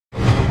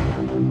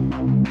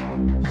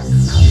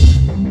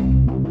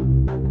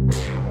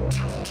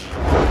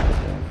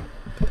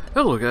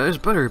Hello guys,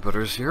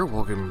 ButteryButters here,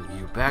 welcome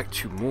you back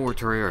to more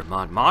Terraria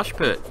mod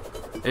Moshpit.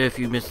 If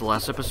you missed the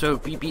last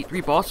episode, we beat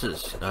 3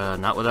 bosses,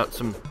 not without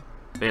some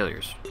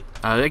failures.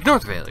 Ignore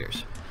the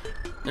failures.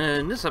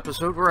 In this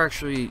episode, we're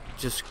actually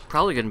just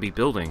probably going to be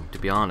building, to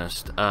be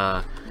honest.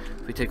 If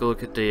we take a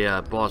look at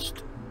the boss,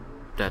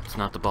 that's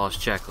not the boss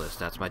checklist,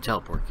 that's my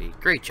teleport key.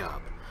 Great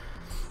job.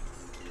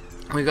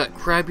 We got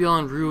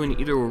Crabulon, Rue, and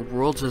Eater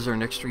Worlds as our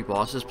next 3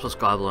 bosses, plus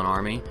Goblin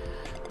Army.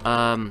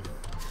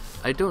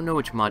 I don't know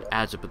which mod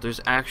adds it, but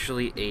there's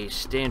actually a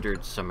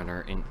standard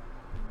summoner in...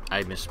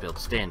 I misspelled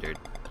standard.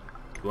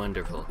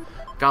 Wonderful.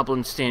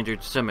 Goblin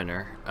standard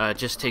summoner.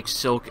 Just takes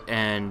silk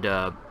and,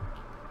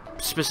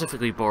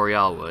 specifically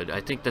boreal wood. I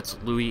think that's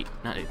the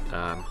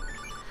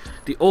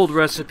old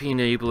recipe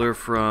enabler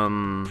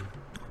from...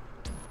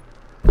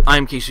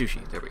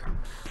 Imksushi. There we go.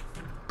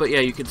 But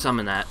yeah, you can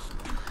summon that.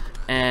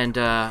 And,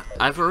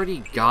 I've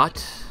already got...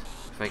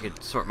 If I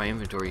could sort my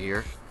inventory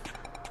here...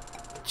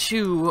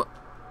 2...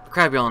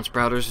 Crabulon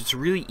Sprouters. It's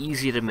really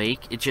easy to make.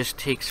 It just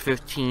takes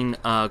 15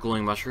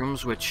 glowing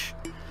mushrooms, which,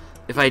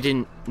 if I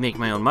didn't make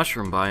my own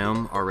mushroom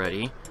biome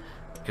already,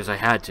 because I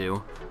had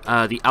to,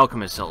 the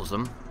alchemist sells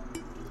them.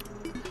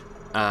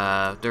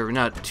 They're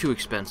not too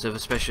expensive,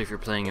 especially if you're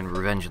playing in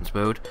Revengnce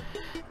mode.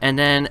 And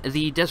then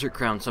the Desert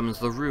Crown summons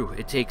the Rue.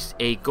 It takes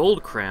a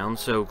gold crown,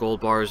 so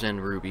gold bars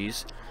and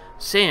rubies,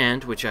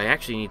 sand, which I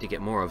actually need to get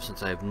more of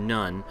since I have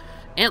none,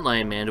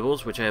 antlion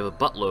mandibles, which I have a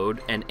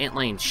buttload, and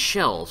antlion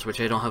shells, which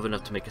I don't have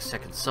enough to make a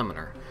second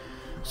summoner.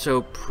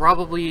 So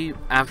probably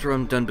after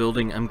I'm done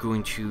building, I'm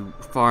going to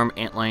farm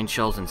antlion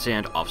shells and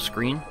sand off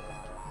screen.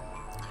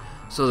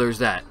 So there's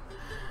that.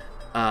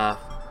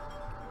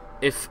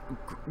 If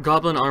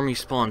Goblin Army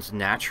spawns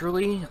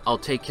naturally, I'll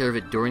take care of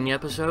it during the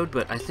episode,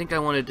 but I think I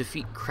want to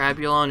defeat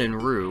Crabulon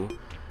and Rue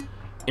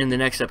in the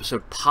next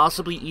episode,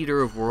 possibly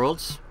Eater of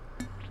Worlds.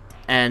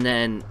 And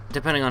then,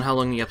 depending on how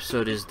long the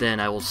episode is, then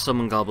I will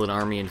summon Goblin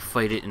Army and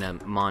fight it in a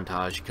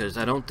montage, because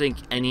I don't think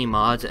any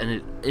mods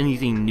added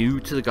anything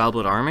new to the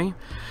Goblin Army,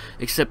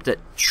 except that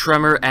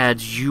Tremor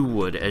adds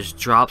U-Wood as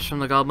drops from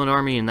the Goblin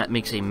Army, and that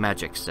makes a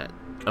magic set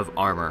of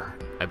armor,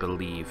 I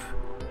believe.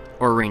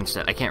 Or a range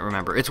set, I can't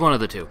remember. It's one of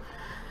the two.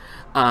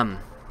 And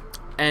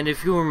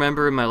if you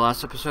remember in my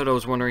last episode, I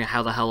was wondering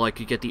how the hell I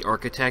could get the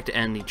Architect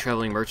and the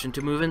Traveling Merchant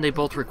to move in. They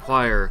both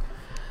require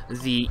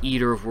the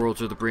Eater of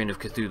Worlds or the Brain of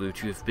Cthulhu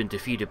to have been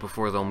defeated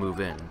before they'll move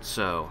in,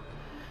 so...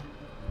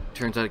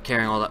 Turns out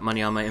carrying all that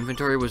money on my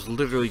inventory was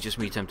literally just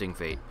me tempting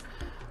fate.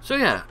 So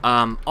yeah,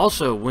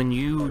 also, when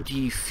you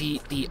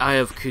defeat the Eye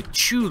of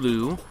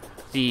Cthulhu,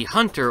 the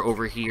Hunter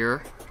over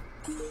here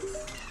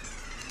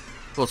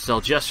will sell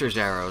Jester's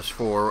arrows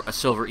for a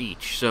silver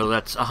each, so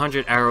that's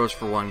 100 arrows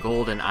for 1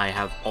 gold, and I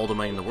have all the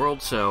money in the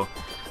world, so...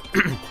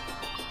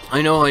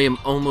 I know I am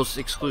almost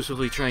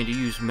exclusively trying to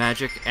use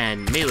magic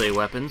and melee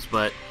weapons,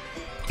 but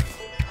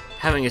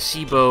having a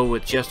sea bow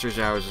with Jester's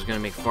arrows is going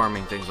to make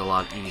farming things a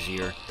lot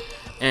easier.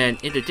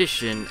 And in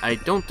addition, I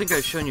don't think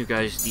I've shown you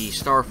guys the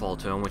Starfall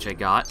Tome, which I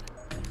got.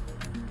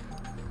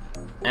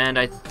 And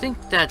I think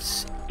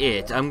that's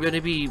it. I'm going to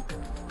be...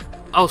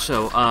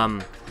 Also,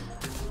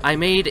 I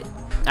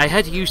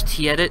had to use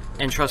T-Edit,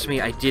 and trust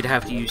me, I did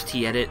have to use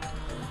T-Edit.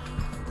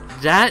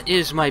 That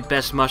is my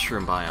best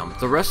mushroom biome.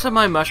 The rest of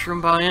my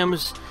mushroom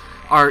biomes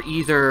are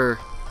either,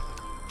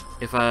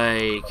 if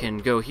I can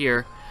go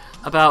here,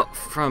 about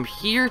from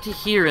here to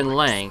here in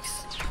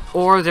length,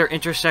 or they're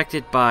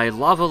intersected by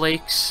lava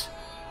lakes,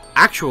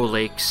 actual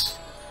lakes,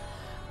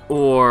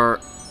 or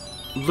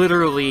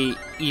literally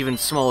even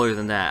smaller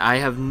than that. I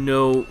have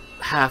no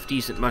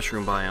half-decent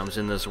mushroom biomes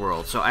in this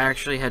world, so I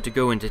actually had to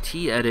go into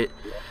T-Edit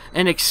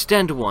and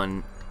extend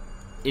one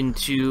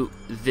into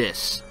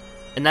this.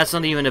 And that's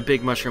not even a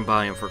big mushroom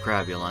biome for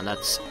Crabulon.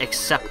 That's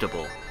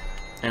acceptable.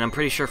 And I'm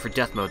pretty sure for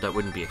death mode that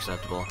wouldn't be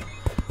acceptable.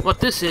 What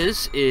this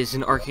is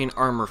an arcane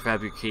armor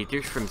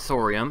fabricator from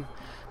Thorium.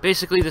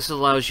 Basically, this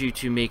allows you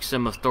to make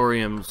some of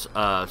Thorium's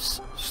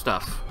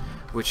stuff.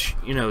 Which,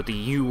 you know, the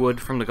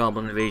U-Wood from the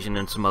Goblin Invasion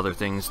and some other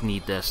things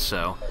need this,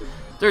 so...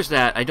 There's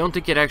that. I don't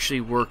think it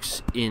actually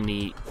works in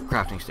the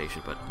crafting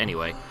station, but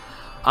anyway.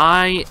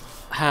 I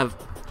have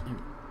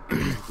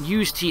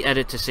used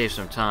T-Edit to save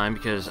some time,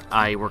 because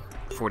I work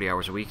 40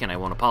 hours a week, and I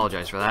won't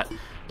apologize for that.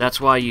 That's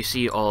why you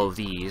see all of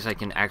these. I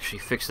can actually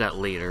fix that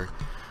later.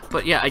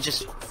 But yeah, I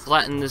just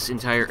flattened this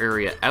entire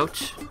area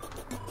out.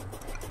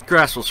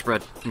 Grass will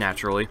spread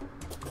naturally.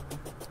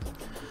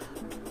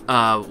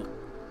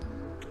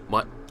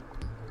 What?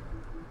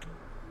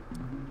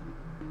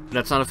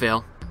 That's not a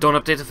fail. Don't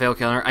update the fail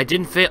counter. I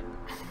didn't fail.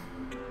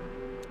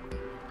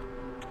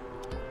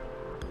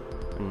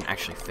 I didn't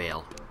actually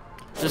fail.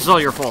 This is all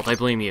your fault. I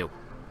blame you.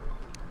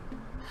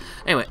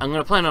 Anyway, I'm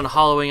going to plan on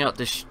hollowing out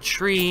this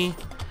tree.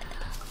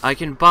 I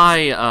can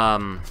buy,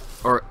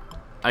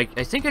 I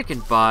think I can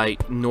buy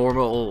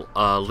normal,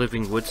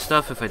 living wood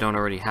stuff if I don't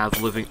already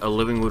have a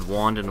living wood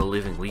wand and a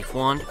living leaf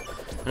wand.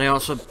 And I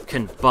also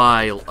can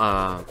buy,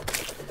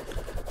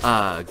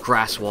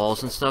 grass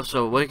walls and stuff.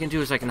 So what I can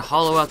do is I can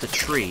hollow out the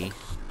tree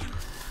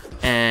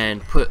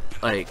and put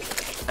like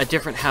a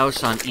different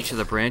house on each of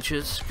the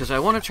branches, because I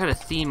want to try to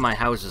theme my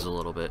houses a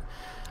little bit.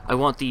 I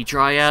want the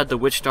Dryad, the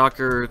Witch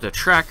Doctor, the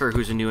Tracker,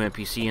 who's a new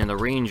NPC, and the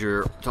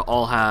Ranger to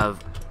all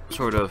have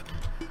sort of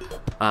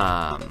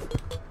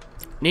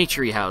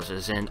nature-y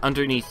houses. And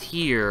underneath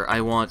here,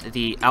 I want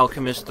the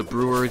Alchemist, the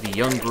Brewer, the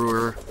Young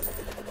Brewer,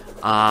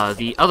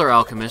 the other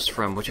Alchemist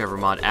from whichever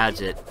mod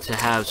adds it, to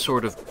have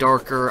sort of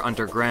darker,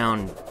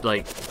 underground,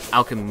 like,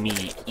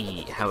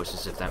 alchemy-y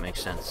houses, if that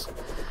makes sense.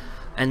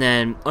 And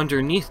then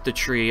underneath the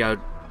tree, I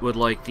would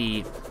like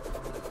the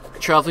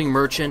Traveling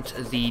Merchant,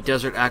 the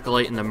Desert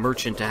Acolyte, and the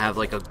Merchant to have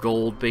like a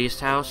gold-based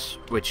house,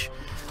 which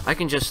I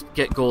can just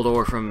get gold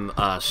ore from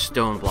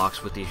stone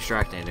blocks with the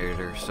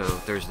Extractinator, so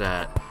there's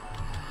that.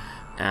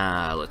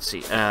 Let's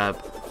see.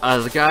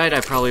 The Guide,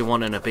 I probably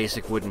want in a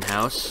basic wooden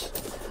house.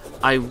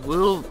 I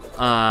will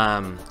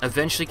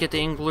eventually get the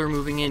Angler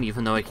moving in,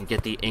 even though I can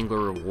get the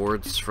Angler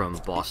rewards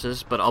from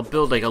bosses, but I'll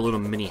build like a little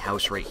mini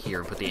house right here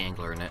and put the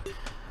Angler in it.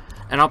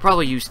 And I'll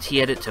probably use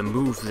T-Edit to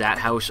move that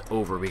house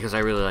over, because I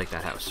really like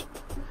that house.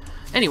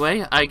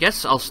 Anyway, I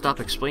guess I'll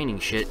stop explaining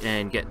shit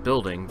and get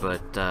building,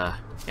 but,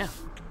 yeah.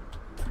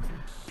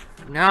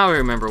 Now I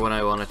remember what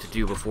I wanted to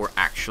do before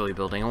actually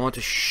building. I want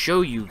to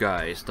show you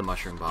guys the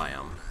mushroom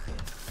biome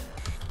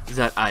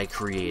that I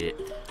created.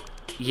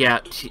 Yeah,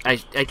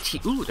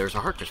 ooh, there's a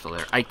heart crystal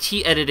there. I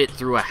T-edited it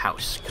through a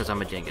house, because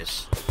I'm a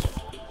dingus.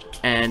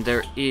 And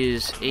there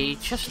is a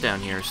chest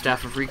down here.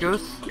 Staff of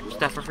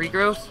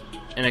Regrowth,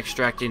 an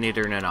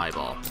Extractinator, and an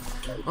eyeball.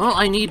 Well,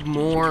 I need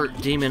more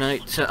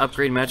Demonite to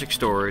upgrade magic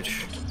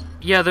storage.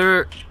 Yeah,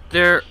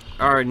 there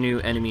are new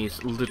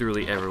enemies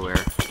literally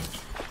everywhere.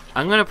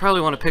 I'm gonna probably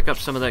want to pick up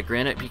some of that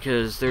granite,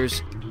 because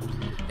there's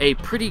a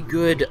pretty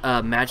good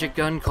magic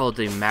gun called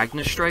the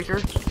Magnus Striker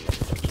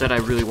that I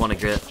really want to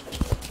get.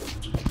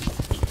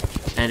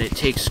 And it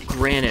takes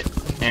granite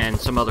and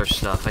some other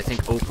stuff. I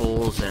think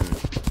opals, and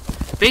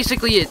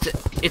basically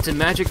it's a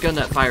magic gun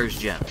that fires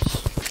gems.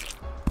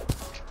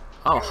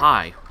 Oh,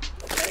 hi.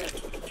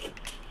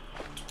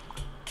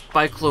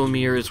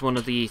 Biclomere is one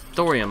of the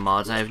Thorium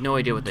mods, and I have no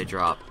idea what they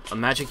drop. A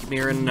magic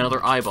mirror and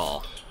another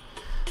eyeball.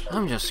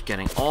 I'm just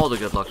getting all the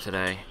good luck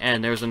today.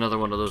 And there's another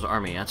one of those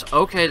army ants.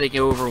 Okay, they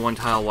go over 1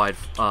 tile wide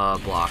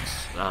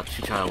blocks.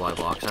 2 tile wide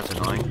blocks. That's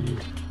annoying.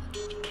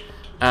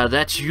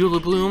 That's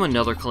Eula Bloom,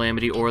 another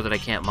Calamity ore that I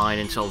can't mine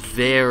until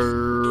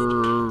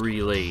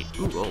very late.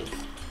 Ooh, oh.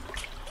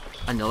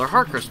 Another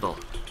Heart Crystal.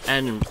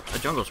 And a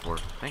Jungle Spore.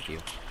 Thank you.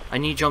 I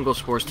need Jungle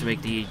Spores to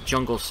make the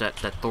jungle set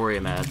that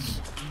Thorium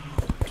adds.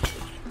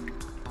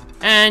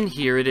 And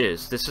here it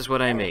is. This is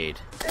what I made.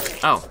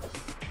 Oh.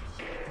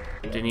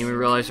 Didn't even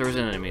realize there was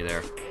an enemy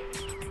there.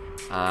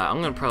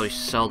 I'm gonna probably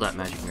sell that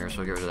magic mirror, so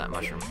I'll get rid of that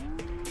mushroom.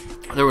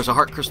 There was a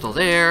heart crystal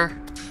there.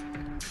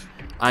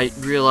 I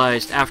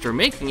realized after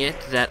making it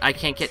that I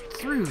can't get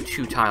through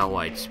 2 tile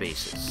wide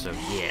spaces, so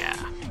yeah.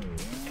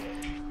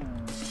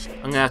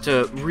 I'm gonna have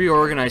to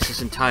reorganize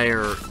this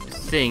entire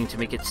thing to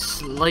make it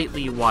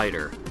slightly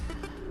wider.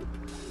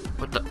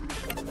 What the?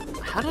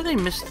 How did I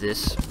miss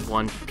this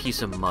one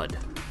piece of mud?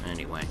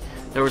 Anyway,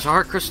 there was a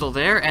heart crystal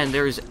there, and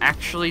there's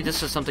actually,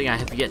 this is something I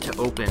have yet to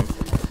open.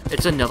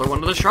 It's another one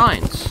of the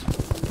shrines.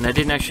 And I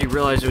didn't actually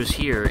realize it was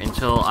here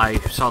until I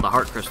saw the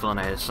heart crystal and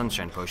I had a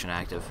sunshine potion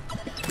active.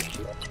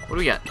 What do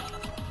we got?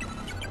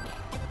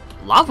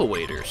 Lava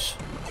waders.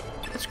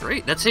 That's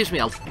great. That saves me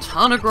a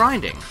ton of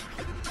grinding.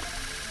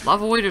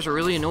 Lava waders are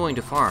really annoying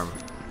to farm.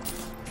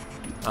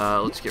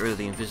 Let's get rid of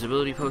the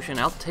invisibility potion.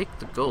 I'll take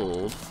the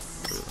gold.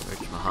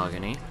 Rich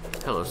mahogany.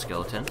 Hello,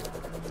 skeleton.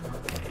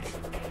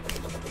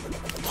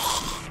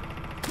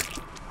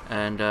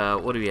 And,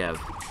 what do we have?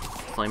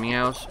 Flaming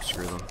arrows?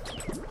 Screw them.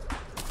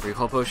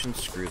 Recall potions?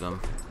 Screw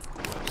them.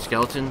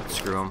 Skeleton?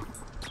 Screw them.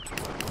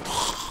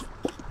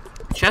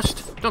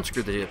 Chest? Don't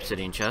screw the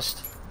obsidian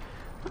chest.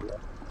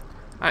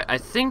 Alright, I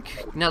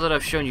think now that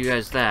I've shown you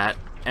guys that,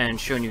 and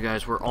shown you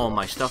guys where all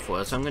my stuff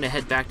was, I'm gonna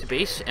head back to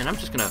base, and I'm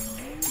just gonna...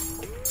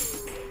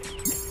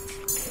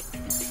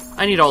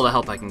 I need all the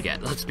help I can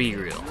get, let's be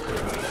real.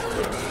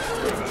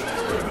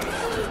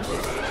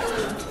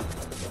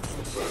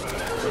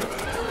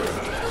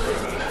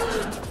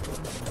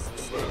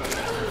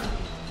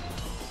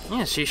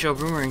 Yeah, seashell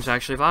boomerang's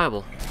actually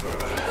viable.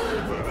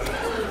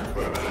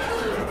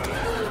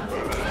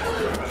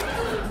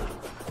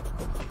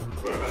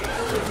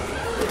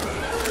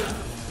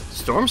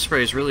 Storm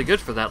Spray is really good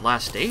for that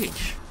last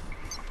stage.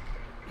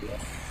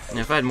 And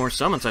if I had more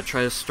summons, I'd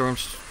try to Storm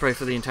Spray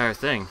for the entire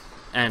thing.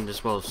 And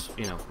as well as,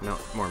 you know, no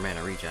more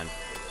mana regen.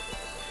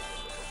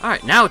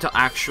 Alright, now to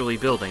actually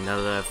building, now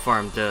that I've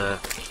farmed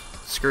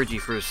Scourgy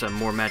for some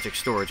more magic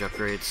storage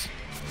upgrades.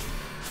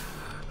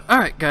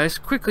 Alright guys,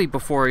 quickly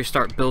before I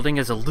start building,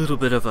 as a little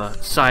bit of a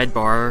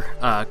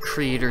sidebar,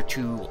 creator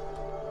to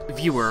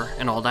viewer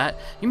and all that,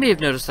 you may have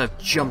noticed I've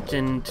jumped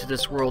into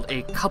this world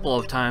a couple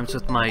of times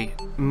with my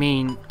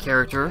main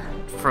character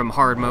from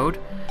hard mode,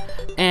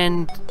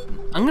 and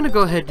I'm gonna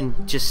go ahead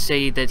and just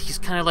say that he's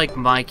kind of like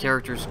my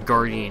character's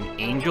guardian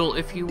angel,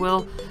 if you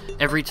will.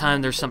 Every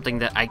time there's something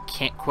that I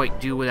can't quite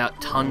do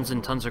without tons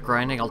and tons of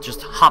grinding, I'll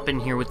just hop in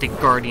here with the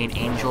guardian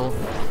angel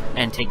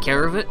and take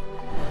care of it.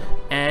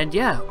 And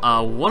yeah,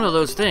 one of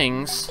those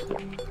things,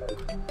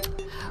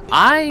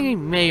 I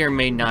may or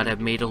may not have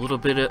made a little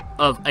bit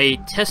of a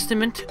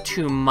testament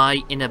to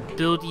my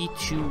inability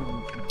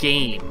to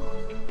game.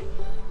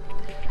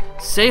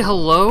 Say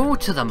hello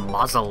to the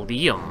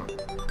mausoleum.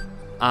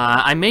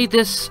 I made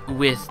this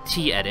with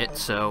T-Edit,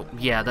 so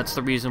yeah, that's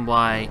the reason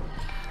why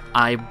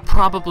I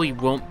probably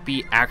won't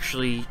be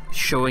actually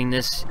showing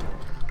this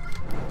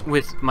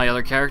with my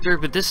other character,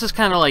 but this is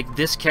kind of like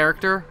this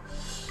character,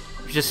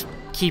 just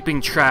keeping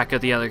track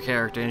of the other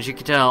character. And as you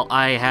can tell,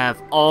 I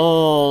have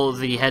all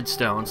the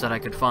headstones that I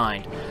could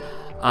find.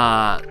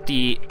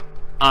 The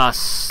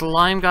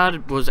Slime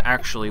God was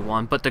actually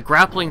one, but the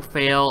Grappling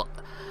Fail,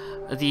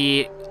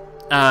 the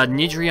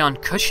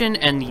Nidrion Cushion,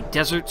 and the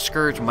Desert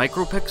Scourge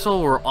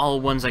Micropixel were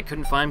all ones I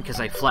couldn't find because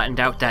I flattened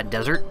out that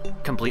desert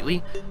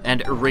completely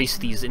and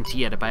erased these in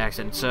T-Edit by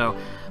accident. So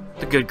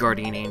the good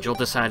Guardian Angel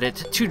decided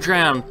to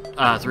drown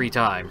 3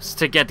 times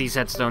to get these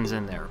headstones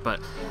in there. But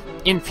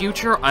in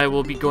future, I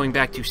will be going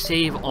back to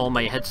save all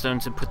my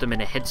headstones and put them in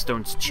a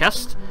headstones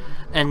chest.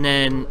 And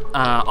then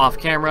off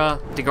camera,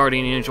 the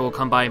Guardian Angel will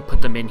come by and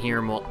put them in here,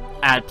 and we'll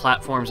add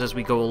platforms as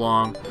we go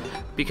along.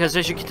 Because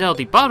as you can tell,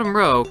 the bottom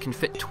row can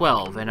fit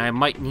 12, and I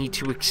might need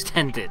to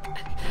extend it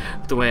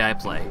the way I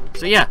play.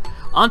 So yeah,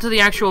 on to the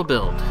actual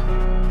build.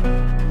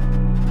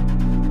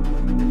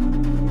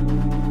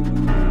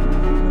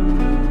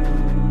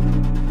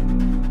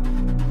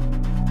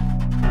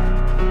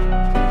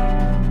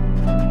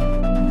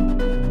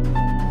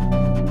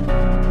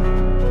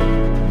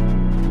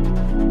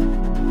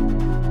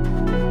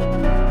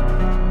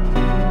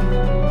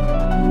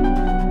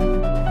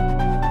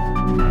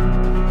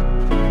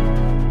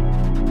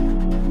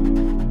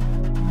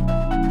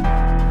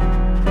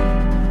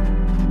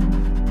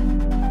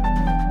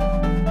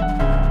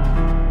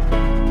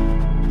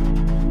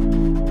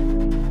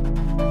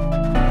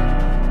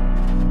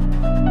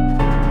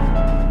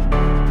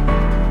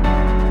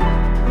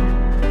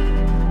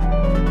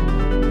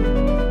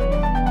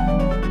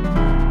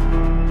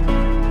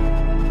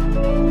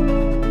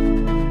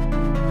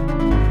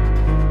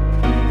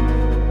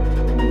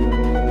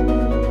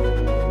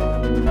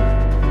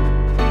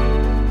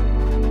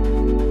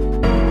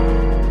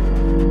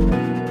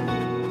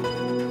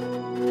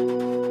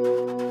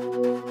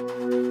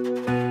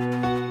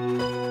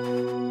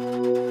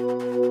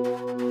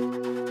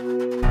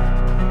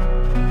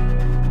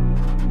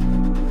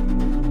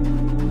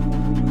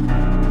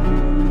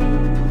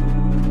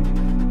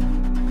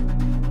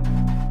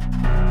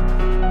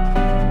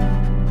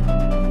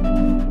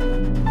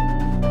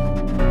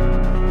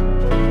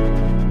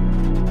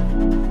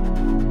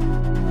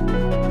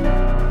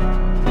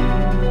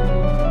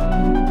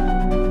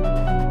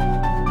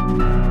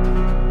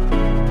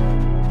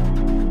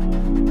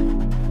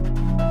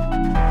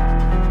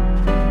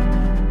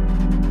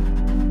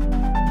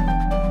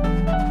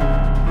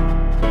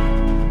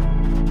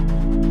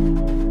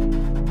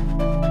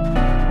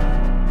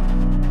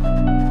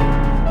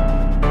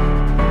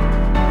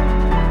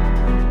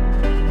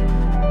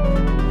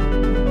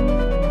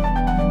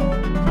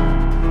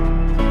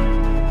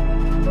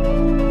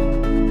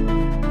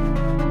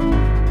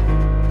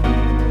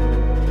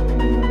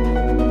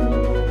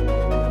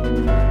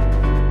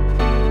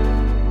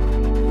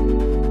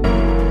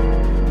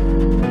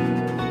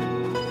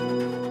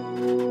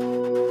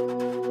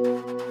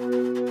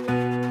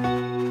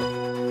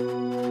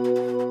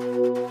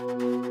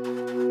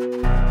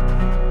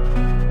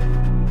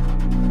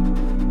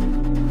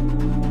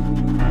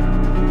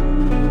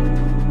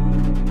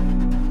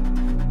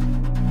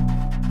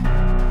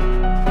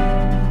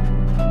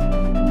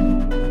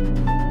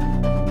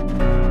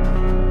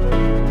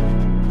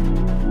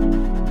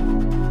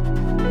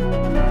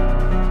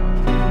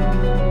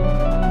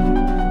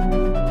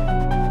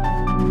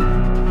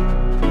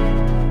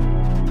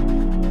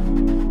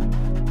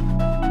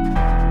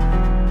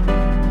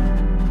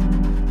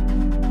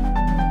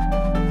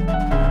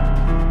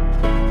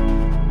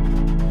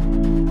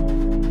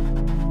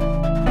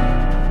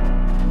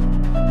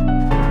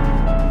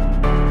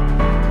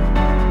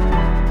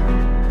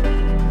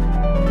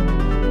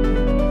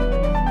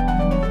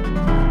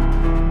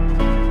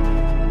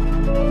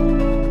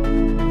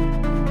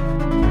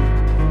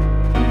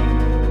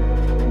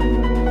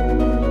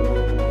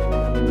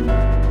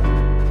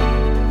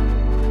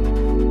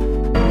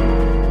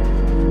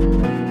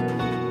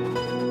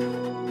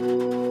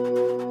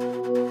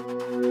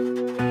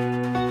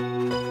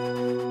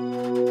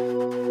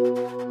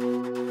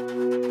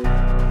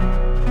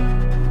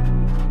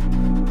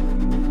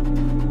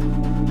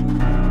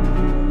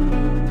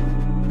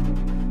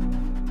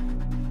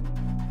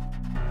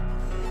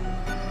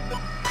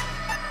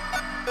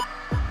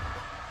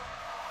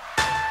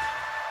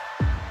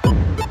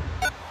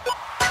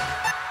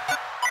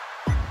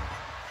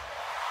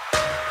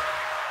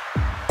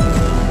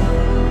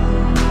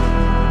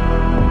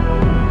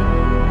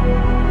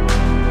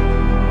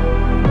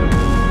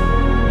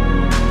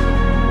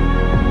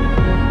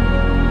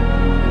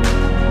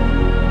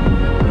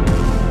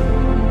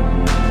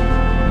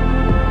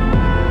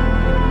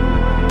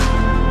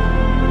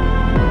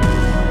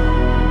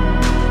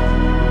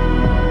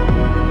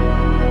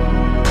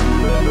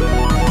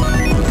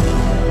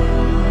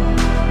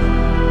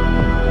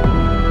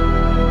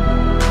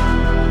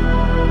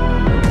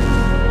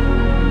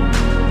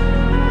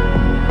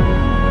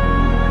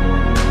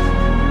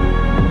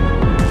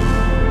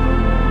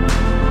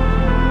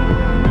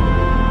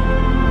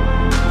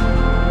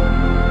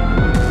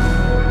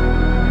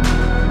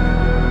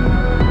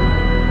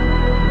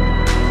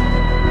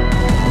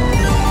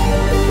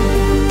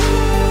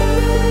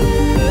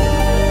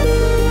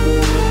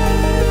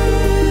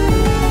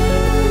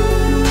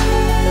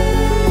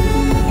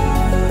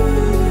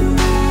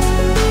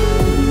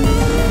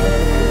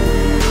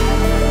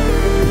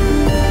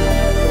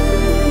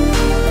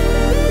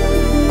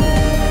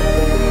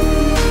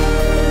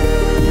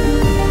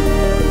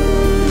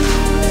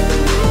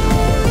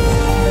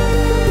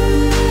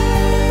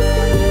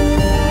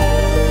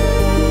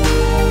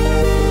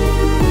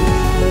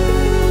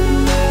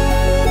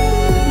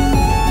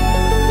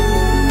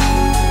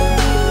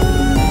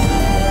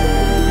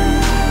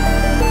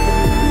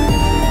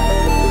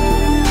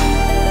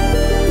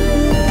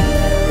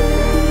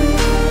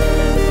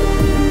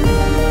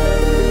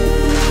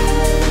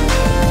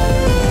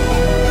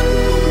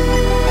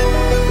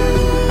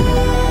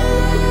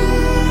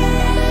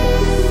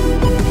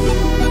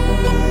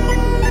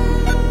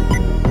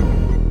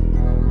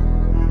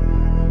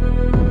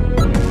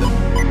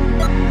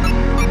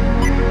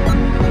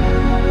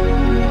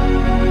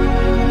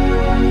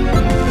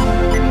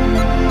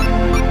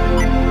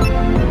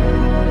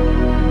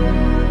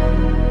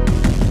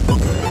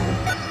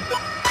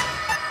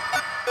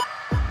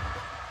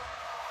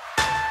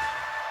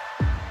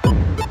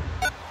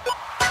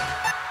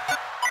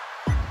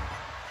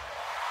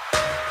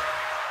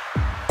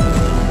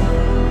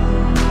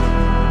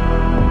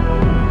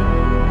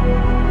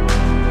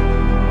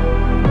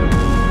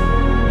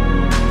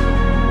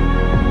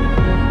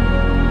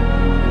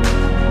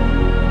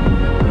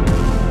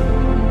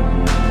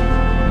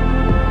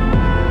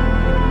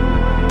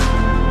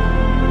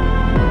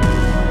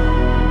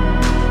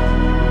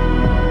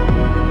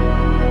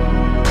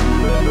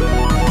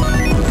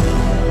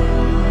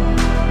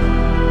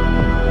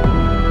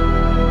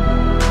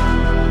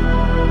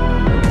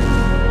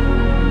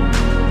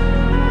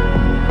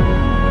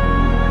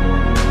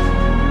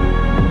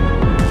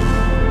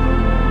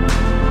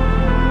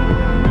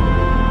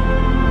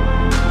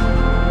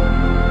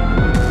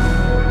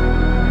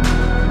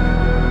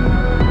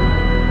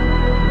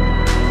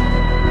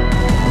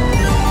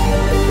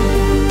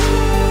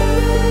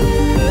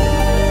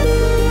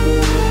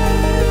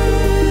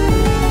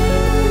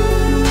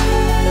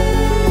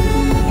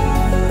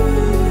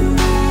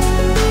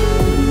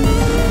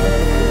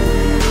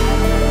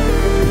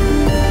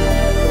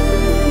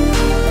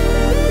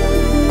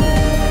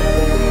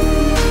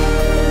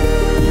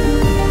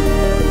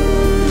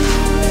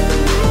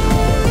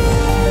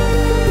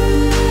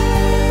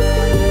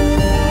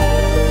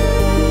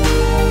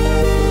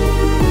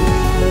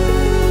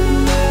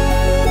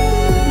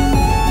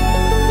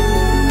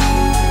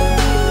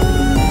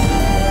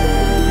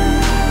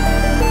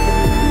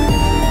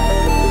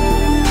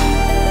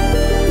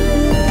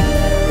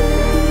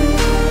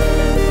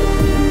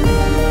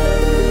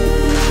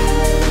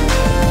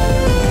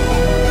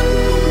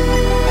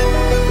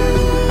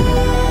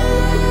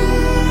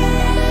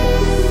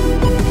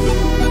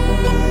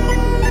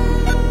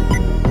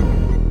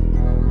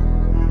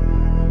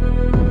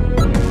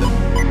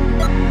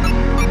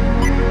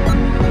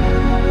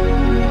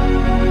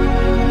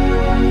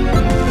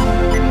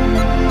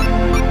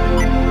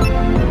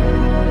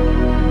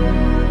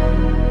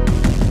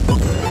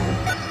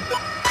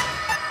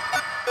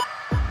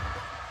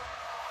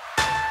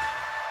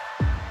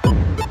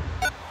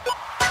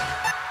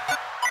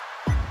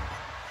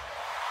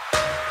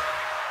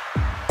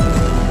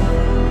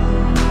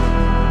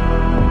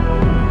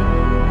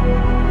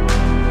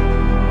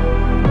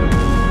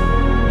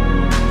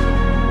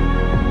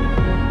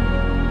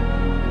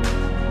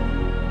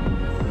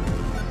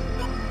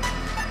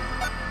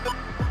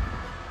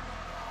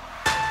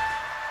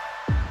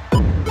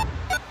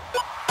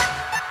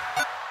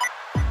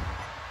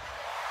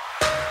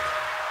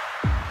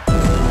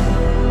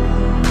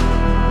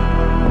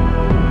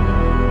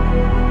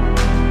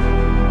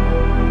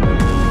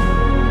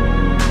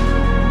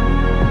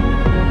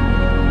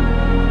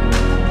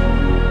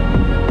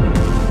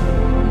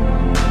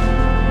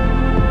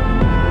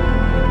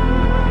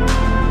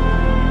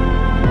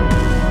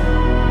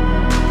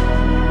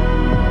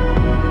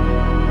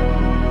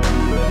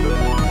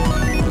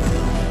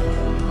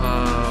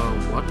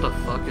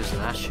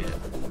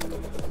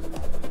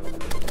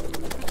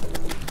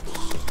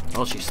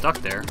 stuck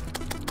there.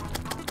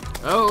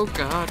 Oh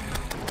god.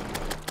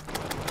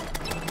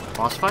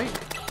 Boss fight?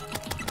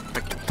 If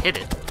I can hit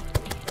it.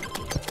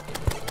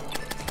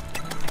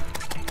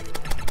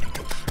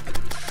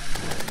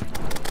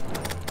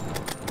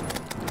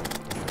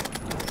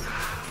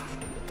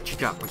 What you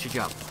drop? What you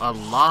drop? A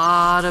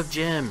lot of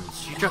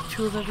gems. You drop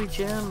 2 of every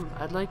gem.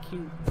 I'd like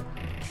you.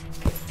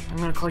 I'm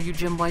gonna call you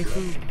Gem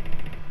Waifu.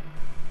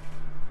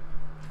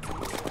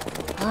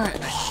 Alright,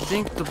 I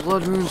think the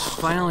Blood Moon's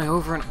finally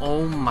over, and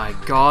oh my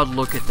god,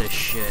 look at this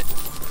shit.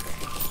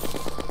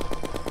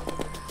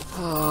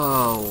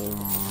 Oh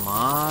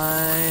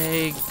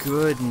my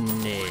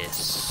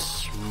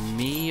goodness.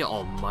 Me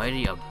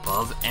almighty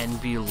above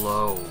and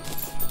below.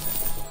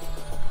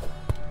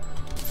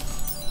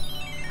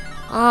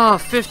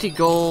 50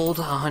 gold,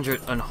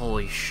 100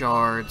 unholy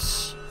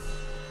shards.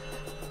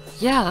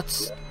 Yeah,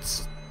 that's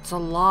a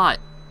lot.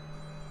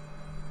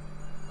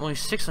 Only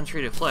 6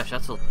 untreated flesh.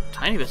 That's a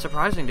tiny bit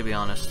surprising, to be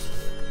honest.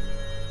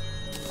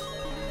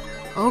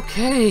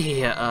 Okay,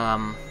 yeah,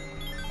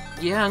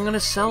 I'm gonna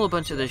sell a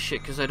bunch of this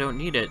shit because I don't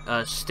need it.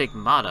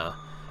 Stigmata.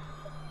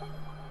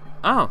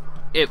 Oh,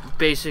 it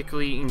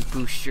basically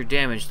boosts your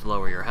damage the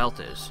lower your health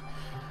is.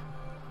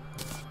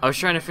 I was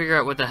trying to figure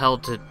out what the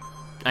hell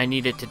I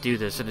needed to do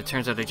this, and it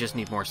turns out I just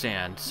need more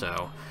sand,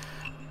 so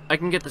I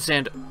can get the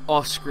sand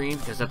off screen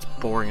because that's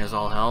boring as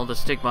all hell. The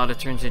Stigmata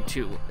turns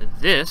into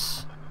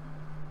this.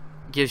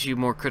 Gives you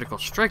more critical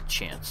strike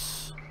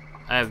chance.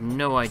 I have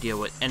no idea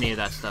what any of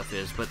that stuff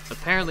is, but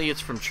apparently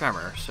it's from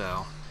Tremor,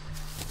 so...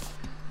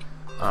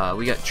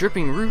 we got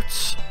Dripping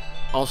Roots,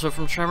 also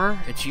from Tremor.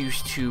 It's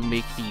used to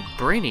make the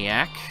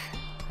Brainiac.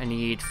 I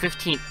need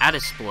 15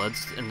 Addis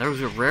Bloods, and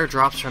those are rare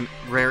drops from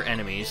rare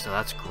enemies, so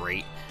that's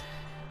great.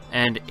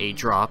 And a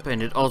drop,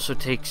 and it also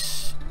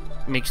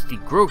makes the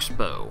Gross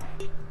Bow.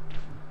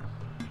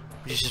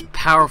 Which is just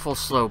powerful,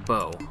 slow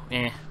bow.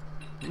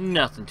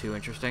 Nothing too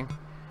interesting.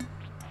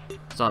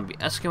 Zombie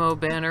Eskimo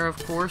banner, of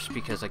course,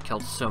 because I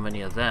killed so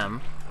many of them.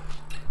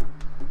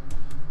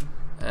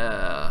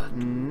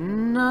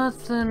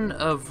 Nothing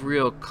of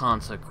real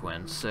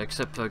consequence,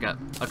 except I got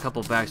a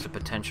couple bags of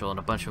potential and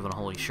a bunch of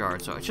unholy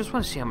shards, so I just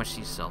want to see how much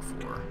these sell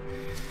for.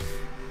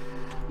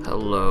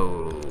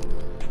 Hello.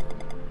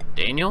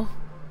 Daniel?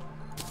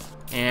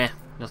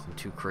 Nothing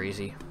too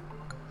crazy.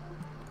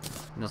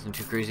 Nothing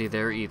too crazy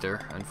there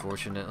either,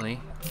 unfortunately.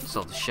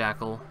 Sell the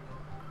shackle.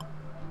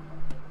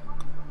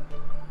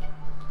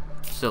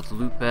 Sell the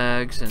loot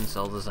bags and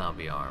sell the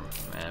zombie arm.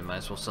 And might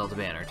as well sell the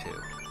banner too.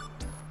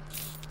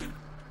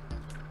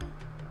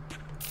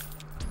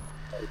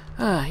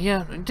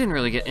 Yeah, I didn't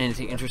really get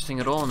anything interesting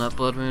at all in that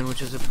Blood Moon,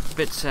 which is a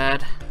bit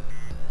sad.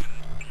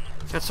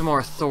 Got some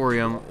more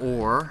Thorium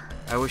ore.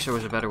 I wish there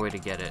was a better way to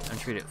get it.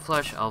 Untreated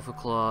flesh, alpha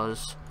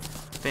claws,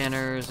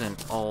 banners,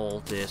 and all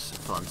this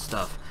fun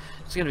stuff.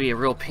 It's gonna be a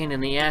real pain in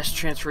the ass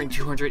transferring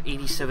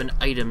 287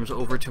 items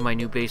over to my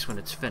new base when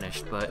it's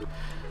finished, but...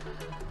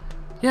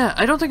 yeah,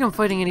 I don't think I'm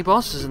fighting any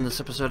bosses in this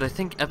episode. I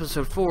think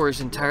episode 4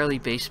 is entirely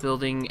base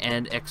building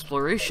and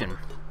exploration.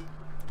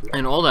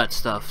 And all that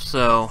stuff,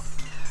 so...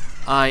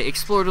 I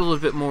explored a little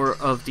bit more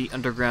of the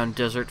underground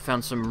desert,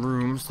 found some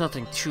rooms,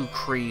 nothing too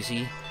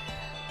crazy.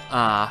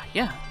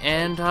 Yeah,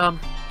 and,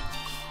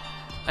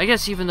 I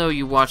guess even though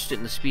you watched it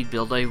in the speed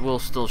build, I will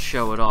still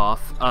show it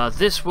off.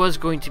 This was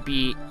going to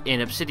be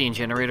an obsidian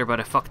generator, but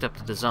I fucked up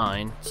the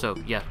design. So,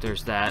 yeah,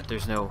 there's that.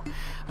 There's no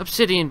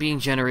obsidian being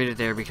generated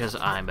there because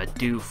I'm a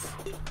doof.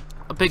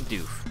 A big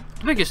doof.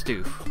 The biggest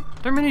doof.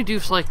 There are many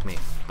doofs like me,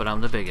 but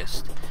I'm the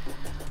biggest.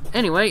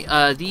 Anyway,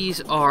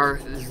 these are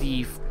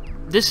the...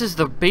 this is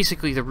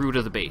basically the root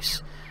of the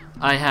base.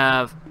 I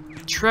have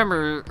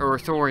Tremor, or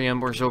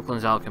Thorium, or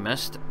Zoaklan's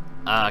Alchemist,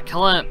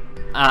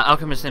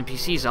 Alchemist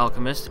NPC's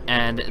Alchemist,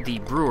 and the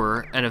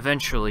Brewer, and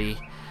eventually,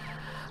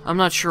 I'm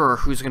not sure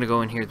who's going to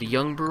go in here. The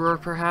Young Brewer,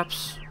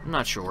 perhaps? I'm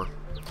not sure.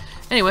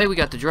 Anyway, we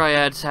got the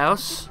Dryad's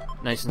house,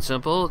 nice and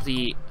simple.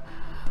 The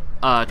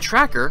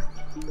Tracker,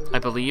 I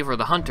believe, or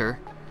the Hunter,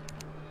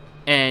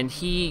 and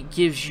he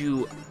gives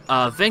you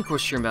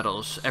Vanquisher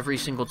medals every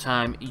single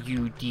time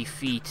you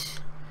defeat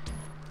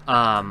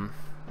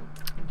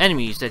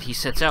enemies that he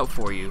sets out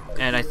for you.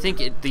 And I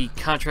think the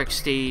contract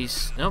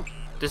stays... nope,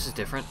 this is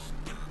different.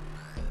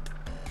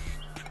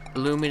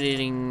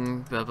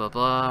 Illuminating, blah blah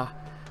blah.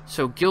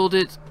 So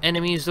gilded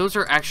enemies, those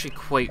are actually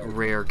quite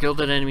rare.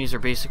 Gilded enemies are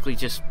basically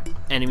just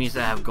enemies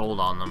that have gold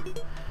on them.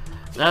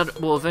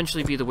 That will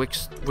eventually be the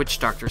Witch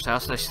Doctor's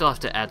house. I still have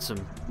to add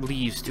some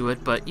leaves to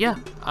it, but yeah,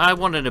 I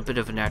wanted a bit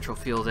of a natural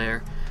feel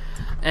there.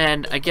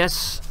 And I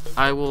guess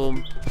I will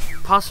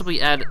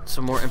possibly add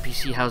some more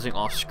NPC housing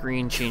off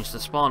screen, change the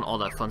spawn, all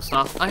that fun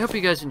stuff. I hope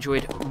you guys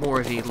enjoyed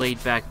more of a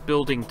laid-back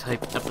building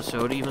type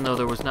episode, even though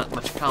there was not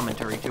much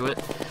commentary to it.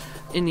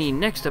 In the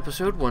next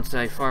episode, once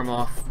I farm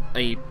off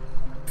a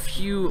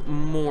few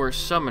more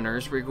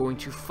summoners, we're going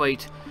to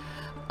fight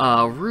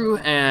Rue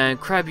and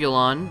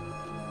Crabulon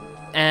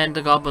and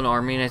the Goblin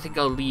Army, and I think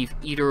I'll leave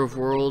Eater of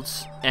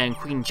Worlds and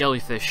Queen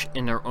Jellyfish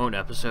in their own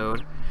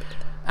episode.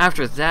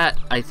 After that,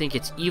 I think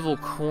it's Evil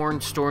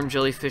Corn, Storm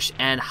Jellyfish,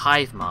 and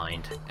Hive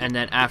Mind. And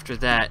then after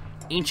that,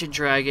 Ancient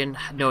Dragon.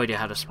 No idea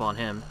how to spawn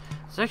him.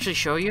 Does it actually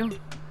show you?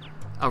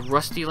 A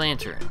Rusty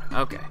Lantern.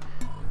 Okay.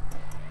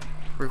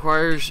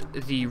 Requires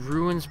the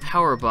Ruins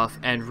Power Buff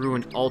and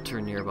Ruin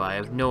Altar nearby. I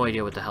have no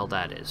idea what the hell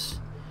that is.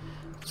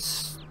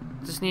 Does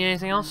this need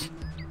anything else?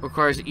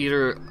 Requires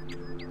either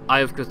Eye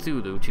of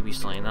Cthulhu to be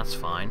slain. That's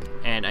fine.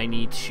 And I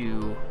need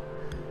to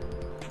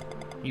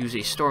use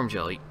a Storm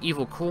Jelly.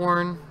 Evil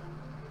Corn.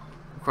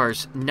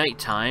 Requires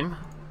Nighttime.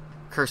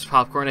 Cursed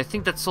Popcorn. I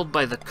think that's sold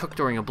by the Cook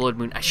during a Blood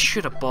Moon. I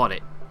should have bought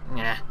it.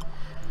 Nah.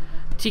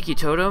 Tiki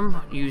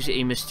Totem. Use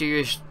a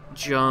Mysterious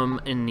Gem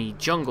in the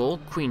Jungle.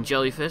 Queen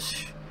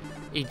Jellyfish.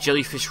 A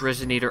Jellyfish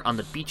Resonator on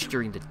the beach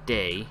during the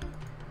day.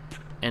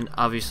 And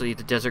obviously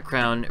the Desert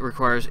Crown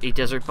requires a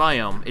Desert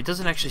Biome. It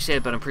doesn't actually say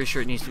it, but I'm pretty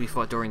sure it needs to be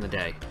fought during the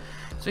day.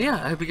 So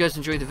yeah, I hope you guys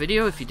enjoyed the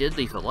video. If you did,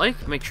 leave a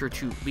like. Make sure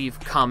to leave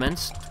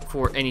comments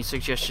for any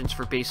suggestions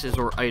for bases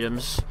or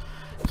items.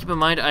 Keep in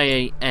mind,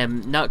 I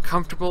am not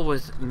comfortable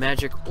with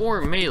magic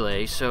or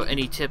melee, so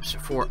any tips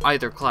for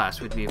either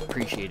class would be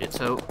appreciated.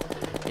 So,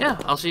 yeah,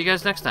 I'll see you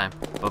guys next time.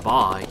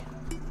 Bye-bye.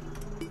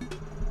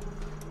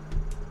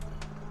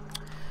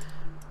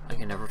 I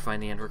can never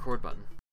find the end record button.